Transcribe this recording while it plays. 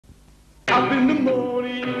Up in the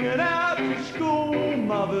morning and out to school.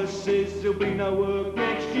 Mother says there'll be no work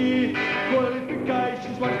next year.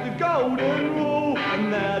 Qualifications once the golden rule. And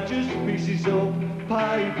now just pieces of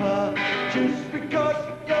paper. Just because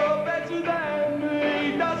you're better than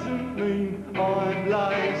me doesn't mean I'm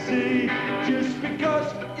lazy. Just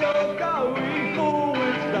because you're going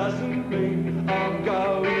forwards doesn't mean I'm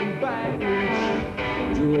going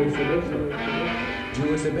backwards. Julie's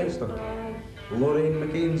the best one. Lawrie and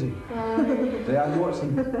McKenzie. Diane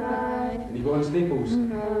Watson. And you go on Staples.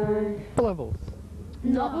 O-levels?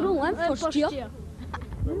 No, we're all in first year.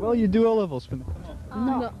 Well, you do O-levels when they come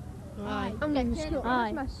up. No. Aye. I'm getting to school.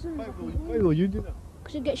 Aye. Why will you do that?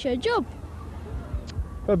 Because it gets you a job.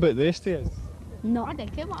 What about the STS? No. I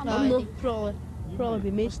didn't care what No, I'm probably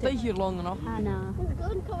be made. Stay here long enough. Ah, nah.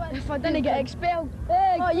 If I didn't get expelled.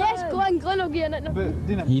 Oh, yes, Glenn will get it. But,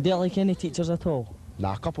 Dina, You don't like any teachers at all?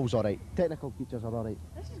 Nah, couple's alright. Technical teachers are alright.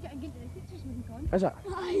 This is getting good to the teachers moving on. Is it?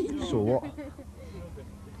 So what?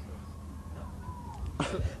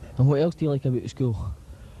 And what else do you like about school?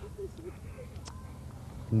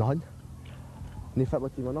 None. No football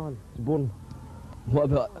team or nothing. It's boring.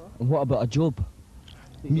 What about a job?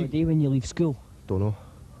 What do you do when you leave school? Don't know.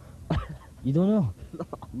 You don't know?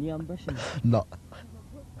 No ambition? No.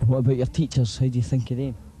 What about your teachers? How do you think of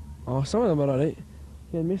them? Oh, some of them are alright.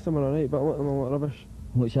 Yeah, most of them are alright, but a lot of them are a lot of rubbish.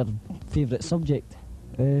 What's your favourite subject?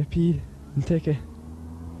 PE and techie.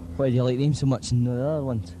 Why do you like them so much and not the other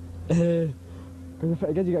ones? Because if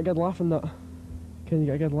it good, you get a good laugh in that. Can you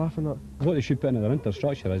get a good laugh in that? What they should put in their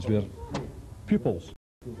infrastructure is where pupils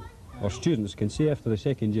or students can say after the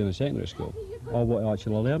second year in secondary school, oh, what I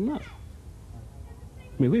actually learn that.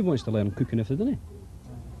 I mean, we wants to learn cooking if they didn't.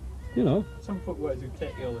 You know. some folk want to do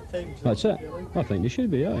techie all the time. So That's it. I think they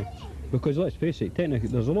should be, aye. Because let's face it,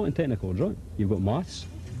 there's a lot in technicals, right? You've got maths,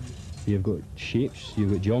 you've got shapes,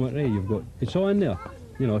 you've got geometry, it's all in there.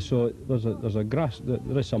 You know, so there is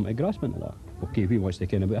something to grasp into that. Okay, we wants to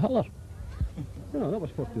ken about Hitler. You know, that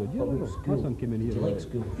was 40 odd years ago. My son came in here. Do you like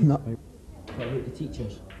school? No. What about the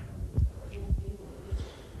teachers?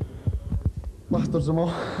 Masters them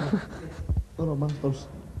all. They're all masters.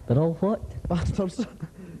 They're all what? Bastards.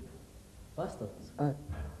 Bastards? Aye.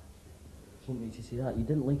 What makes you say that? You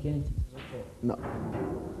didn't like any teachers at all? No.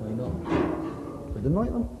 Why not? I didn't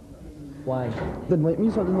like them. Why? Didn't like me,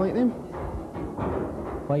 so I didn't like them.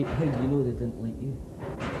 Why? How do you know they didn't like you?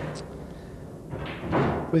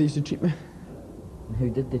 But they used to treat me. And how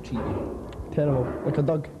did they treat you? Terrible. Like a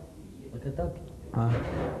dog. Like a dog? Aye.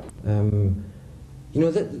 You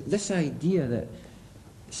know, this idea that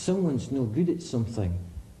someone's no good at something,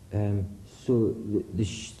 so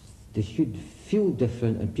they should feel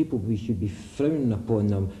different and we should be frowning upon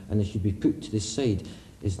them and they should be put to the side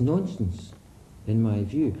is nonsense, in my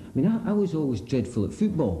view. I mean, I was always dreadful at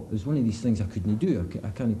football. It was one of these things I couldn't do.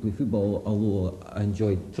 I can't play football, although I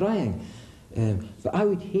enjoyed trying. But I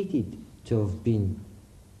would hated to have been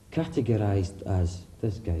categorised as,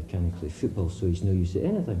 this guy can't play football, so he's no use at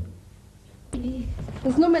anything.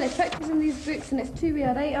 There's not many pictures in these books and it's two-way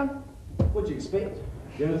a writer. What do you expect?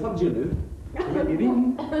 You're in the third year now. You're meant to be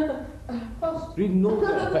reading. Reading no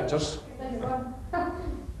pictures.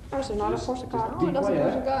 There's another horse Be quiet.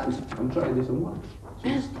 I'm trying to do some work. So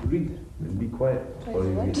just read and be quiet. Or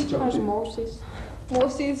you get chucked There's out. Morses.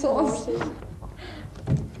 Morses, horses.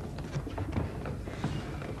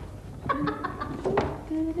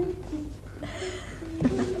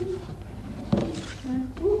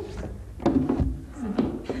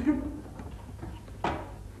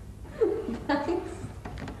 Thanks.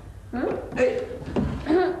 Huh? Hey!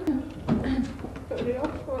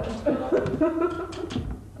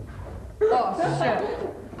 Oh, shit.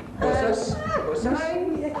 What's this? What's this?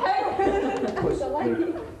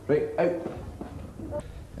 Right, out.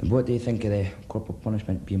 What do you think of the corporal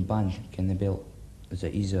punishment being banned in the belt? Is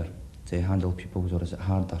it easier to handle pupils or is it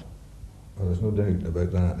harder? Well, there's no doubt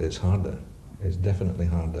about that. It's harder. It's definitely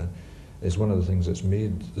harder. It's one of the things that's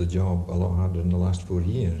made the job a lot harder in the last 4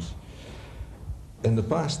 years. In the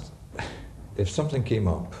past, if something came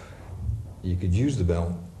up, you could use the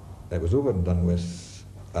belt, it was over and done with,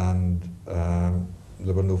 and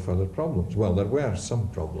there were no further problems. Well, there were some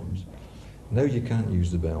problems. Now you can't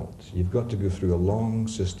use the belt. You've got to go through a long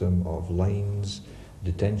system of lines,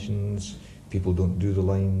 detentions. People don't do the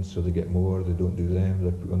lines, so they get more. They don't do them,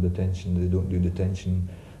 they're put on detention. They don't do detention.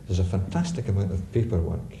 There's a fantastic amount of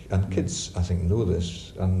paperwork, and kids, I think, know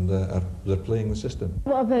this, and they're playing the system.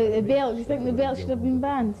 What about the belt? Do you think the belt should have been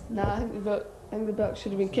banned? Nah, I think the belt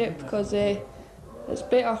should have been kept because it's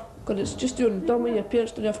better. Because it's just doing dumb when your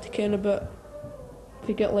parents don't have to care about. If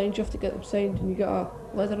you get lines, you have to get them signed, and you get a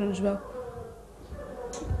leather in as well.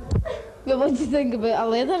 But what do you think about a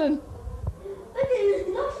leathering? Look at his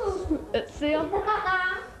muscles. It's there.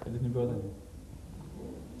 It didn't bother you.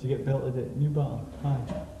 Did you get belted at Newbattle? Aye.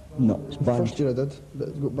 No, it's banned. First year I did, but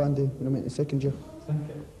it got banned when I went to second year. Think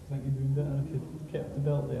you'd been better if you kept the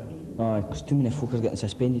belt there? Aye, because too many folk are getting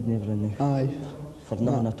suspended and everything now. Aye. For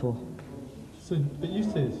nothing at all. So, but you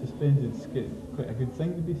said suspended's quite a good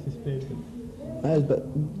thing to be suspended. It is, but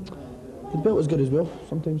the belt was good as well,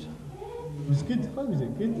 sometimes. It was good? How was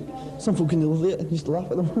it good? Some folk couldn't live it, used to laugh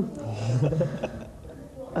at them.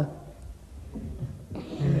 I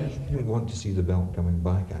would want to see the belt coming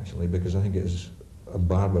back, actually, because I think it is a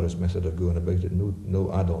barbarous method of going about it.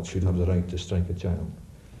 No adult should have the right to strike a child.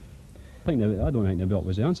 I don't think the belt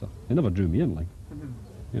was the answer. It never drew me in line.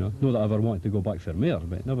 You know, not that I ever wanted to go back for mayor,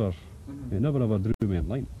 but it never ever drew me in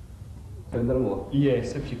line.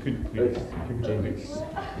 Yes, if you could, please.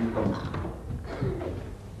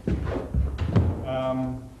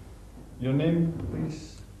 Your name,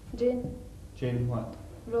 please? Jane. Jane what?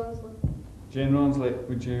 Ronsley. Jane Ronsley,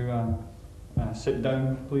 would you sit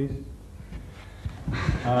down, please?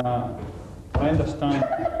 I understand.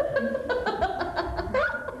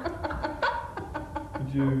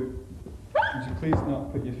 Would you please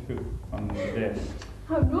not put your foot on the desk?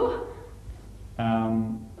 Oh no.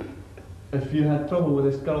 If you had trouble with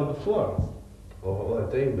this girl before? Oh, all the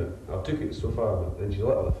time, but I took it so far, but then she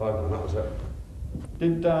lit up the fag and that was it.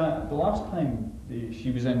 Did the last time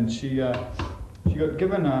she was in, she got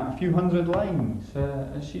given a few hundred lines?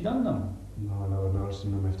 Has she done them? No, I've never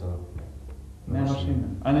seen them after that. Never seen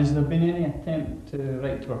them. And has there been any attempt to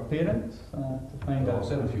write to her parents to find out? I've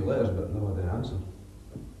sent a few letters, but no one did answer.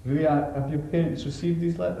 Really, have your parents received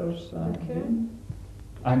these letters? Okay.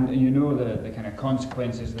 And you know the kind of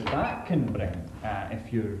consequences that can bring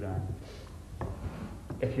if you're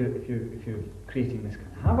creating this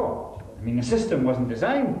kind of havoc. I mean, the system wasn't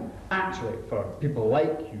designed actually for people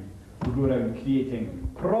like you who go around creating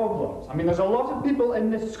problems. I mean, there's a lot of people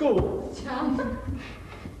in this school.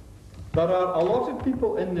 There are a lot of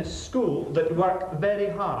people in this school that work very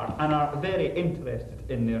hard and are very interested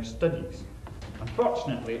in their studies.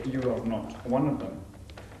 Unfortunately, you are not one of them.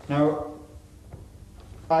 Now,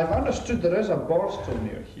 I've understood there is a borstal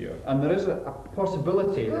near here, and there is a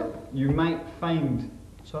possibility that you might find...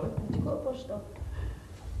 Sorry? What a borstal?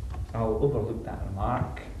 I'll overlook that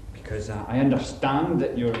remark, because I understand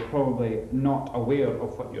that you're probably not aware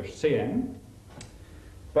of what you're saying.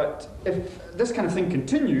 But if this kind of thing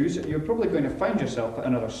continues, you're probably going to find yourself at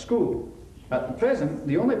another school. At the present,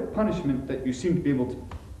 the only punishment that you seem to be able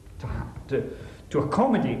to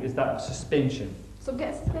accommodate is that of suspension. So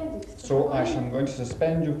get suspended? So I am going to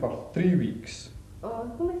suspend you for 3 weeks. Oh,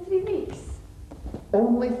 only 3 weeks?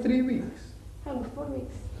 Only 3 weeks? Hang on, 4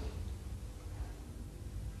 weeks.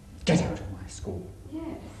 Get out of my school.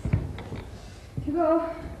 Yes. You go.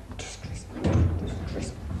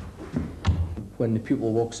 When the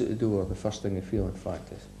pupil walks out the door, the first thing they feel, in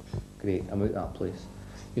fact, is, great, I'm out that place.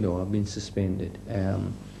 You know, I've been suspended.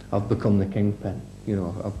 I've become the kingpin. You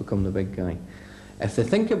know, I've become the big guy. If they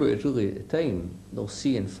think about it really at the time, they'll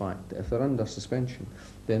see, in fact, that if they're under suspension,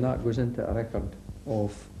 then that goes into a record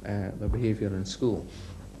of their behaviour in school.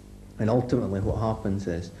 And ultimately what happens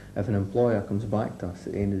is, if an employer comes back to us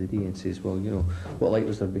at the end of the day and says, well, you know, what like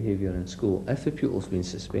was their behaviour in school? If the pupil's been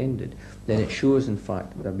suspended, then it shows, in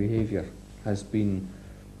fact, that their behaviour has been,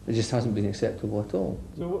 it just hasn't been acceptable at all.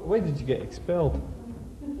 So why did you get expelled?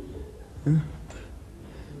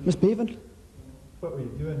 Misbehaving. What were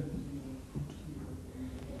you doing?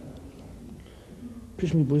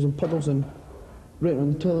 Pushing me boys in puddles and right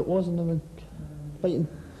on the toilet was and then biting.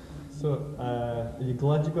 So, are you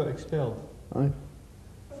glad you got expelled? Aye.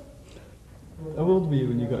 How old were you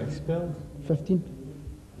when you got expelled? 15.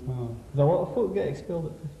 Oh. Did a lot of folk get expelled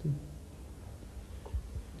at 15?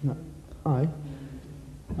 No. Aye.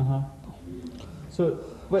 Uh-huh. So,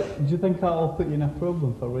 what, do you think that'll put you in a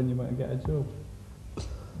problem for when you want to get a job?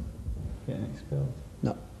 Getting expelled?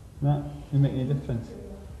 No. No? You make any difference?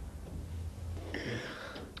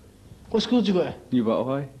 What school did you go to? Newbattle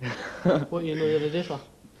High. What you know the other day for?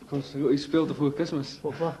 Because I got expelled before Christmas.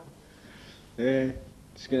 What for?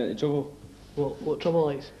 Just getting into trouble. What trouble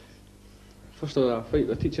like? First of all, I fight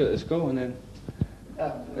with a teacher at the school, and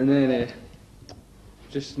then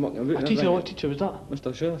just mucking about. A teacher? What teacher was that?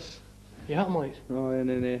 Mr. Schuss. You had him like? Oh, and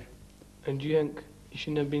then. And do you think you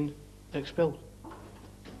shouldn't have been expelled?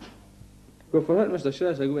 Well, for hitting Mr.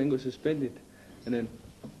 Schuss, I went and got suspended, and then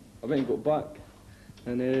I went and got back,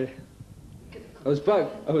 and I was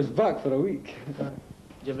back for a week.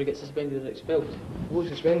 Did you ever get suspended or expelled? What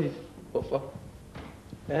suspended? What for?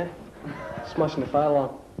 Eh? Smashing the fire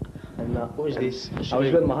alarm. And and that. What was this? I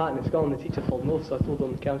was wearing my hat in the school and the teacher pulled me off, so I told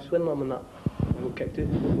him, can I swing them and that. I got kicked out.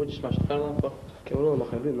 What did you smash the car lamp for? Okay, we're only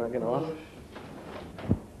mucking about and that, getting a laugh.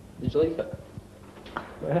 Did you like it?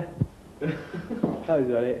 Yeah. That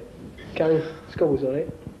was alright. School was alright.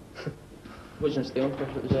 What did you stay on for?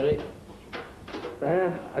 It was alright.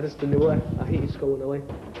 I just didn't know why. I hated school in a way.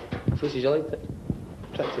 So did you liked it?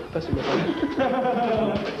 Tried to piss in my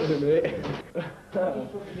pants.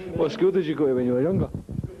 What school did you go to when you were younger?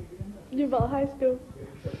 Newbatlle High School.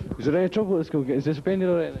 Was there any trouble at school getting suspended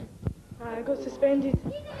or anything? I got suspended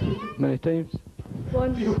Many times?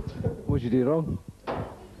 once. What did you do wrong?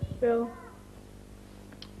 Well,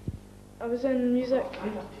 I was in music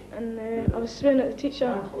and I was swearing at the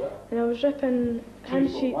teacher and I was ripping hymn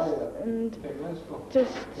sheets and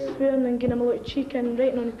just swearing and giving him a lot of cheek and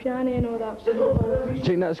writing on the piano and all that. Do you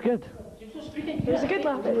think that's good? It was a good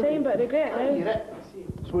laugh at the time, but I regret it now.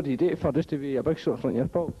 So what do you do it for, just to be a big shot in front of your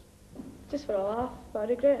pals? Just for a laugh, but I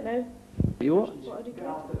regret it now. You what? What I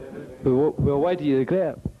regret. Well, why do you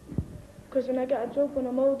regret it? Because when I get a job when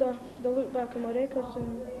I'm older, they'll look back on my records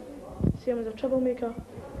and see him as a troublemaker.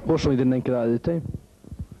 What, so you didn't think of that at the time?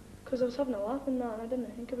 Because I was having a laugh and that and I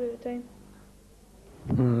didn't think about it at the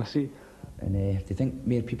time. I see. And do you think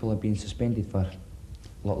more people have been suspended for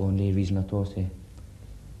little or no reason at all, say?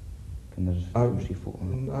 I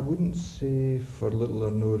wouldn't say for little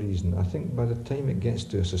or no reason. I think by the time it gets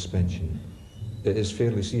to a suspension, it is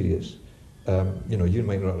fairly serious. You know, you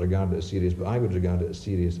might not regard it as serious, but I would regard it as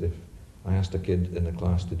serious if I asked a kid in the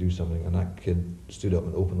class to do something and that kid stood up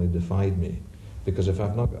and openly defied me. Because if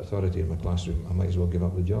I've not got authority in my classroom, I might as well give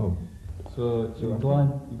up the job. So you're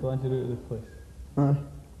glad you're out of the place? Aye.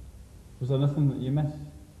 Was there nothing that you missed?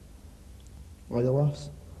 Why the laughs?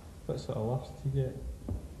 What sort of laughs did you get?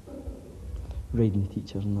 Riding the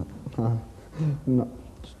teachers and that. Aye. No. Are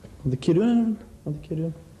they carry on? Are they carry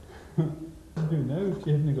on? What do you do now if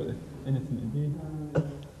you haven't got anything to do?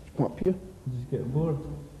 What, here? You just get bored?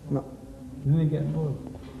 No. You didn't get bored?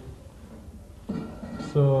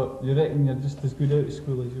 So you reckon you're just as good out of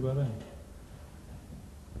school as you were in?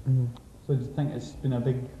 Mm. So do you think it's been a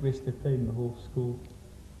big waste of time, the whole school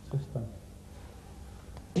system?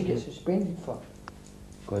 What did you get suspended for?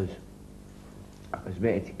 Because I was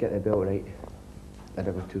meant to get the belt right. I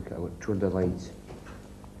never took it. I got 200 lights.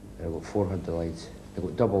 I got 400 lights. They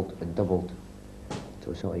got doubled and doubled.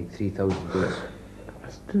 So it's not like 3,000 days.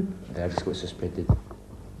 That's good. And I just got suspended.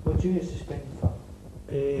 What did you get suspended for?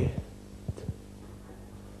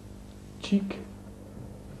 Cheek.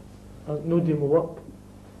 No doing my work.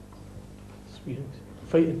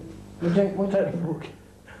 Fighting. What did you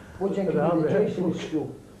Folk. think of the dress in the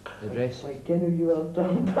school? The dress? Like, can you were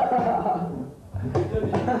done? Do you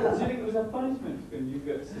think it was a punishment when you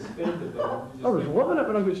got suspended? I was loving it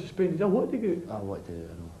when I got suspended. I wanted to go. I wanted to, I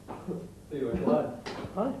know. So you were glad?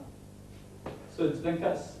 Aye. So do you think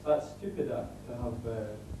that's stupid to have that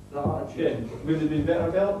attitude? Would it be better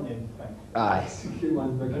belting you, do you think? Aye.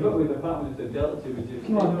 I got with the department to dealt you, would you?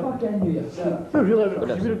 Come on, fuck in you yourself. No, really,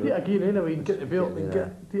 if you repeat again anyway, you get the belt and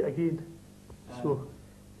do it again. So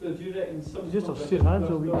So do you reckon some... you just have to stay hands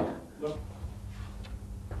all week.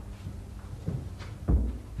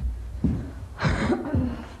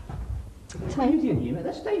 What are you doing here at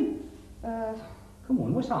this time? Come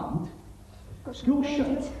on, what's happened? School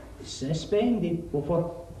shut. Suspended. What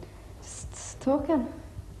for? Just talking.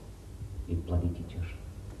 You bloody teachers.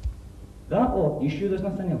 That or? You sure there's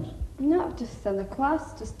nothing else? No, just in the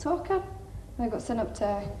class, just talking. I got sent up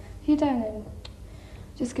to he down and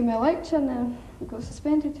just give me a lecture and then I got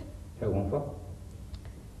suspended. How long for?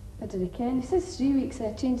 I didn't care. He says 3 weeks and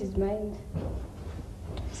I changed his mind.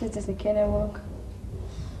 He says doesn't care how long.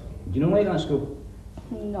 Do you not like that at school?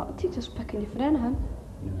 No, the teacher's picking you for anything.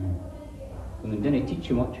 No. Well, they didn't teach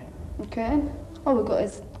you much. Okay. All we got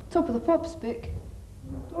is Top of the Pops book.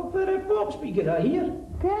 Top of the Pops, but you get that here.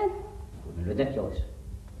 Okay. Ridiculous.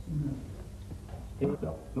 Hey,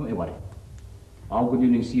 well, don't you worry. I'll go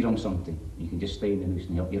down and see him something. You can just stay in the house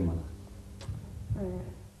and help your mother.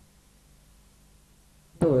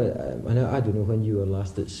 No, I don't know when you were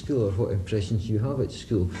last at school or what impressions you have at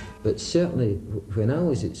school, but certainly when I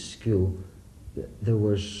was at school, there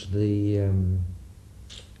was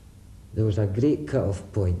a great cut-off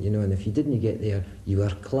point, you know, and if you didn't get there, you were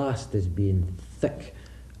classed as being thick,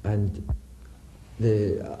 and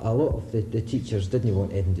a lot of the teachers didn't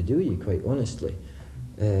want anything to do with you, quite honestly.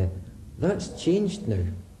 That's changed now.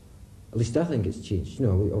 At least I think it's changed. You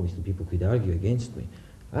know, obviously people could argue against me.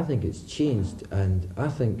 I think it's changed, and I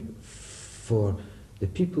think for the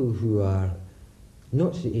people who are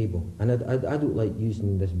not so able, and I don't like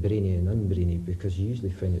using this brainy and unbrainy because you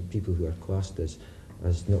usually find that people who are classed as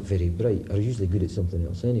as not very bright, are usually good at something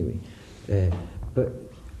else anyway. But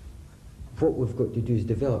what we've got to do is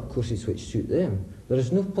develop courses which suit them. There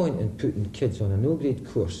is no point in putting kids on a no-grade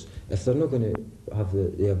course if they're not going to have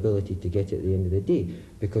the ability to get it at the end of the day,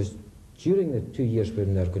 because during the 2 years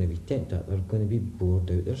when they're going to be temped at, they're going to be bored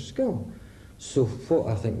out their skill. So what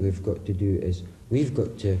I think we've got to do is we've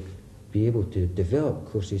got to be able to develop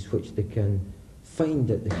courses which they can find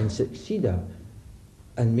that they can succeed at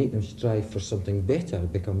and make them strive for something better,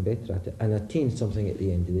 become better at it, and attain something at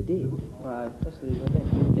the end of the day. Right, that's the reason, I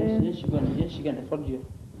think. Once you get into third year,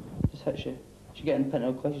 just hits you. You get in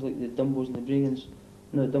pinnacle classes like the dumbos and the Breagans.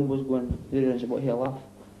 You know, the dumbos going, they're about here laugh.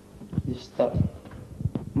 You just start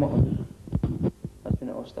muttering. That's when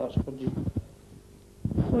it all starts, third year.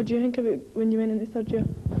 What do you think about when you went into third year?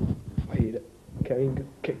 I hate it. Getting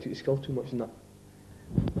kicked out of school too much and that.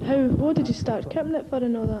 What did you start keeping it for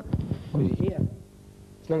and all that? Because you hate it.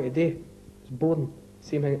 It's not a day. It's boring.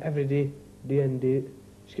 Same thing every day, day in, day out.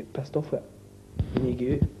 Just get pissed off with it. And you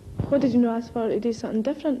get out. What did you not ask for to do something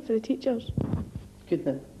different for the teachers? Good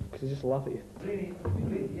then. Because they just laugh at you.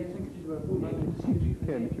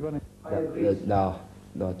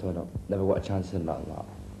 No, at all not. Never got a chance in that.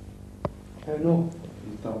 How no?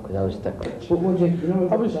 Because I was thick. What was you know?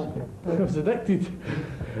 I was addicted.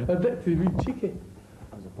 Addicted, being cheeky.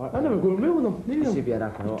 I never got mail with them. I used to be an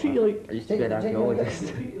archaeologist. Treat you like... I used to be an archaeologist.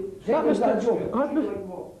 That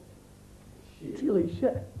Mr. Treat you like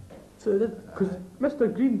shit. So I did, because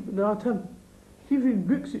Mr. Green, when I had him, he read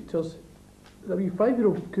books out to us that a wee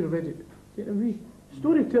 5-year-old could have read it. You know, wee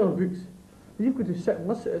storyteller books. And you've got to sit and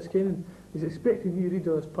listen to this kind and he's expecting you to read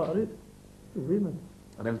all this part out. No way, man.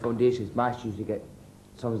 And in foundations, maths used to get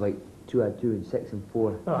songs like 2 and 2 and 6 and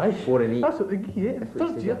 4. Aye. 4 and 8. That's what they give you,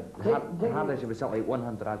 third year. The hardest was something like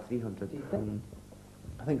 100 and 300.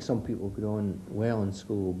 I think some people go on well in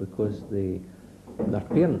school because their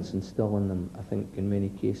parents instill in them, I think in many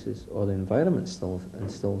cases, or the environment still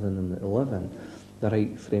instills in them that they live in, the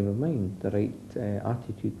right frame of mind, the right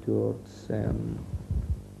attitude towards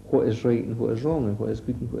what is right and what is wrong and what is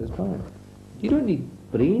good and what is bad. You don't need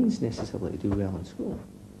brains necessarily to do well in school.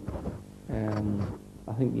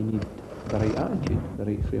 I think you need the right attitude, the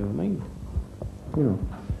right frame of mind. You know,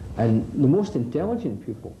 and the most intelligent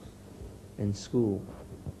pupils in school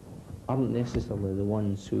aren't necessarily the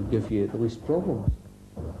ones who give you the least problems.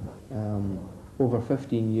 Over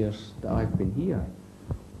 15 years that I've been here,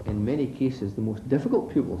 in many cases the most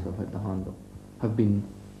difficult pupils I've had to handle have been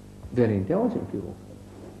very intelligent pupils.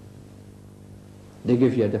 They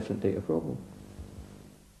give you a different type of problem.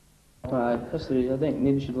 History, I think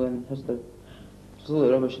nobody should learn history. It's a lot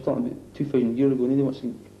of rubbish. You're talking about 2,000 years ago, nobody wants to...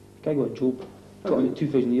 You can't go to Job. You're talking about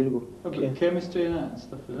 2,000 years ago. Okay, chemistry and that and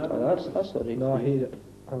stuff, is that? That's all right. No, I hate it.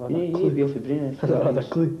 You need to be off your brain. I don't have a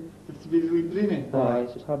clue. You have to be really brainy? Aye,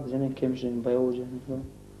 it's as hard as any chemistry and biology.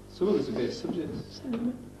 So what was the best subjects?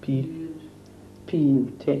 P,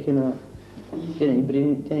 tech and that. Didn't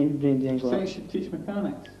brain things like that. You should teach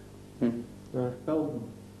mechanics?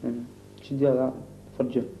 Building? Should do that for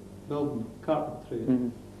you. Building, carpentry,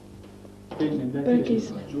 painting and Burgies.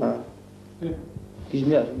 decorating. Yeah. Gives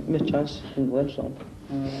me a chance to learn something.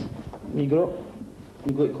 When you grow up,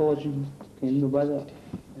 you go to college and you know about that.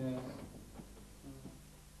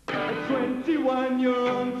 At 21 you're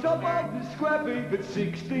on top of the scrap heap, at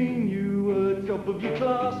 16 you were top of your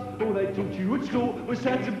class. All they taught you at school was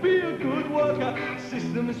how to be a good worker. The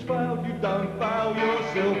system has failed, you don't fail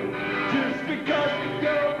yourself just because you're